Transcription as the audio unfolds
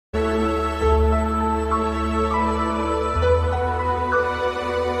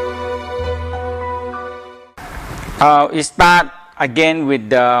We start again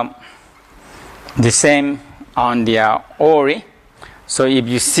with the same on the ovary. So if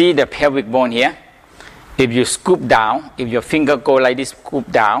you see the pelvic bone here, if you scoop down, if your finger go like this,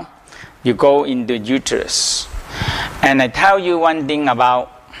 scoop down, you go in the uterus. And I tell you one thing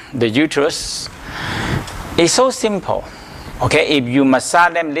about the uterus. It's so simple. Okay, if you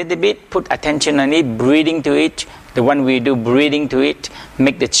massage them a little bit, put attention on it, breathing to it, the one we do, breathing to it,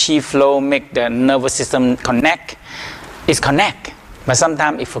 make the chi flow, make the nervous system connect. It's connect, but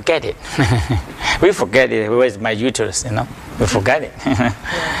sometimes we forget it. We forget it. Where is my uterus? You know, we forget it.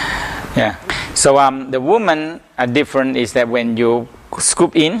 Yeah. So the woman are different. Is that when you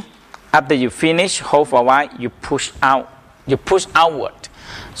scoop in, after you finish, hold for a while, you push out. You push outward.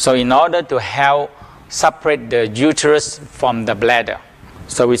 So in order to help separate the uterus from the bladder,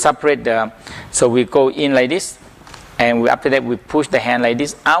 so we separate the. So we go in like this, and after that we push the hand like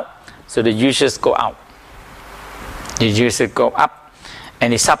this out. So the uterus go out. The uterus go up,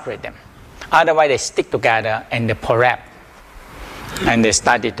 and they separate them. Otherwise, they stick together and they prolapse, and they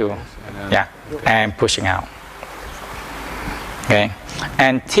started to, and pushing out. Okay,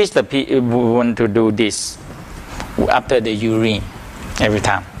 and teach the people who want to do this after the urine every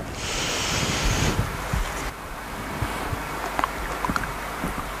time.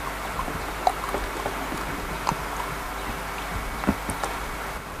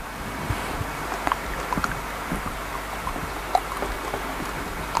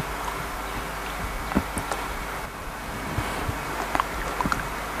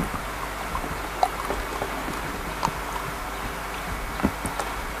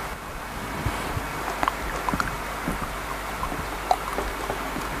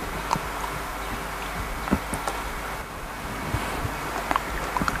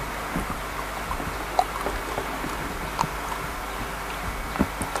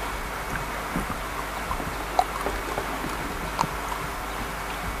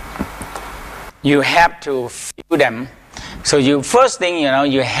 You have to feel them. So you first thing,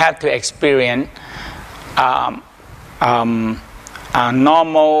 you have to experience a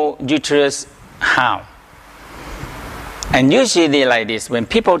normal uterus how. And usually like this, when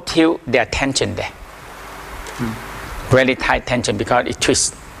people tilt their tension there, really tight tension, because it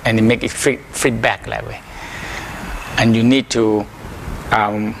twists and it make it fit back that way. And you need to,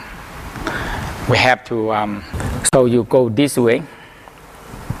 we have to, so you go this way.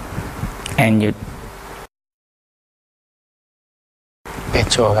 And you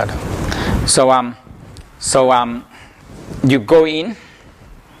you go in,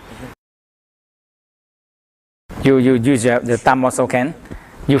 you use the thumb also can,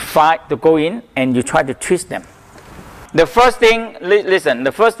 you fight to go in and you try to twist them. The first thing, listen,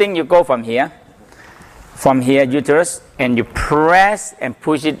 the first thing you go from here uterus, and you press and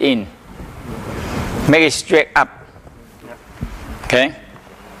push it in, make it straight up. Okay.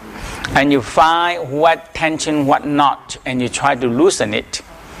 And you find what tension, what not, and you try to loosen it.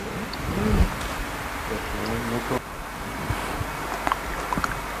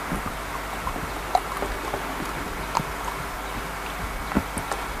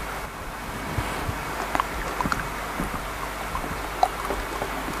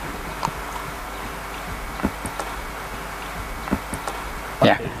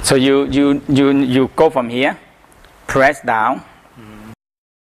 Yeah. So you go from here, press down.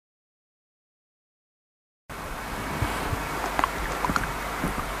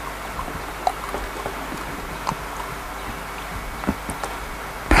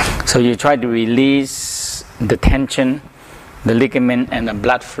 So you try to release the tension, the ligament, and the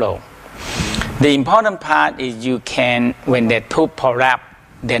blood flow. The important part is you can, when the tube prolapse,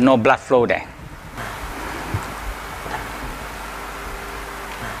 there's no blood flow there.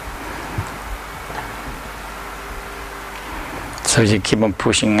 So you keep on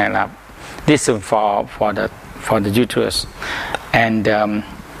pushing it up. This is for the uterus, and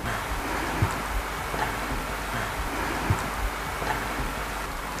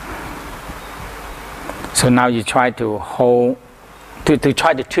so now you try to hold, to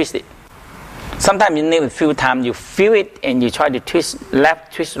try to twist it. Sometimes you need a few times, you feel it and you try to twist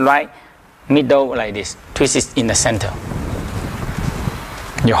left, twist right, middle like this. Twist it in the center.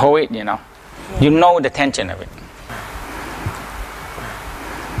 You hold it, you know the tension of it.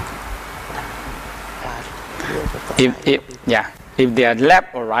 If they are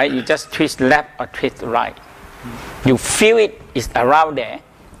left or right, you just twist left or twist right. You feel it's around there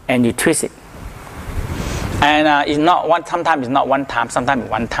and you twist it. And it's not one. Sometimes it's not one time. Sometimes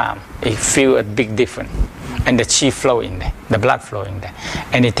one time. You feel a big difference, and the chi flow in there, the blood flow in there,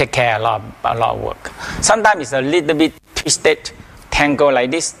 and it take care a lot of work. Sometimes it's a little bit twisted, tangle like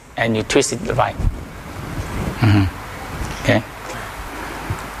this, and you twist it right. Mm-hmm.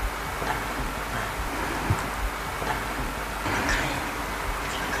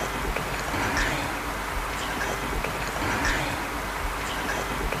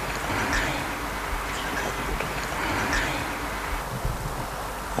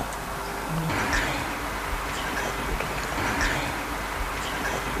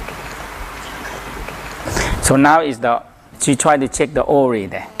 So now is she tried to check the ovary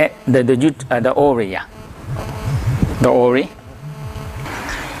there, the ovary, yeah, the ovary.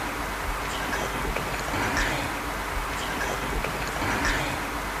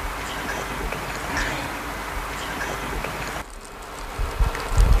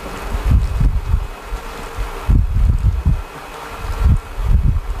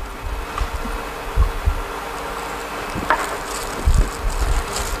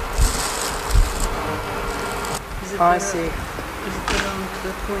 I see. Is it around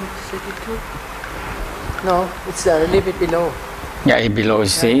the point 32? No, it's a little bit below. Yeah, it's below. You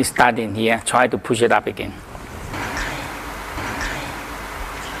see, starting here. Try to push it up again.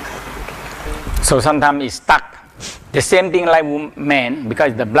 So sometimes it's stuck. The same thing like men,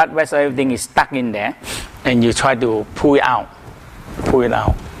 because the blood vessel, everything is stuck in there, and you try to pull it out. Pull it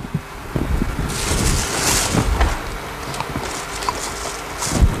out.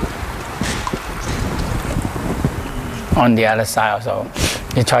 On the other side also,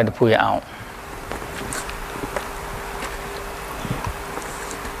 you try to pull it out.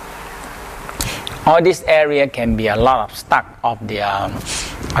 All this area can be a lot of stuck of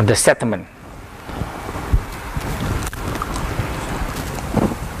the sediment.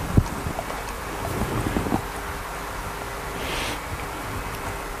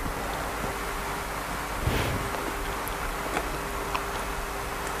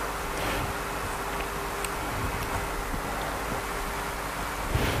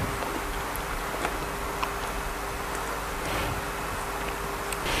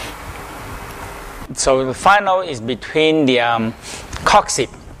 So the final is between the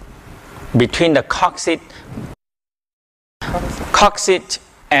coccyx, between the coccyx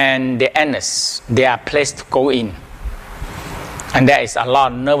and the anus. They are placed to go in, and there is a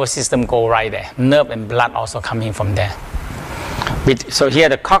lot of nervous system go right there. Nerve and blood also coming from there. So here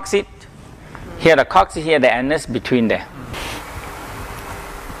the coccyx, here the anus, between there.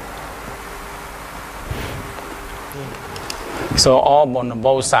 So all on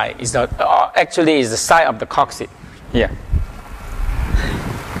both sides is actually is the side of the coccyx. Here.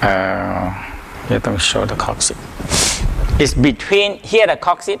 Here don't show the coccyx. It's between here the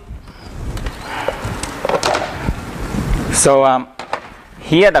coccyx. So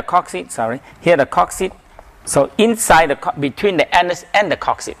here the coccyx. Sorry, here the coccyx. So inside between the anus and the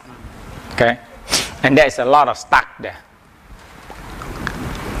coccyx. Okay, and there is a lot of stuck there.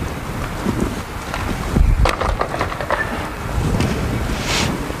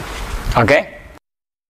 Okay.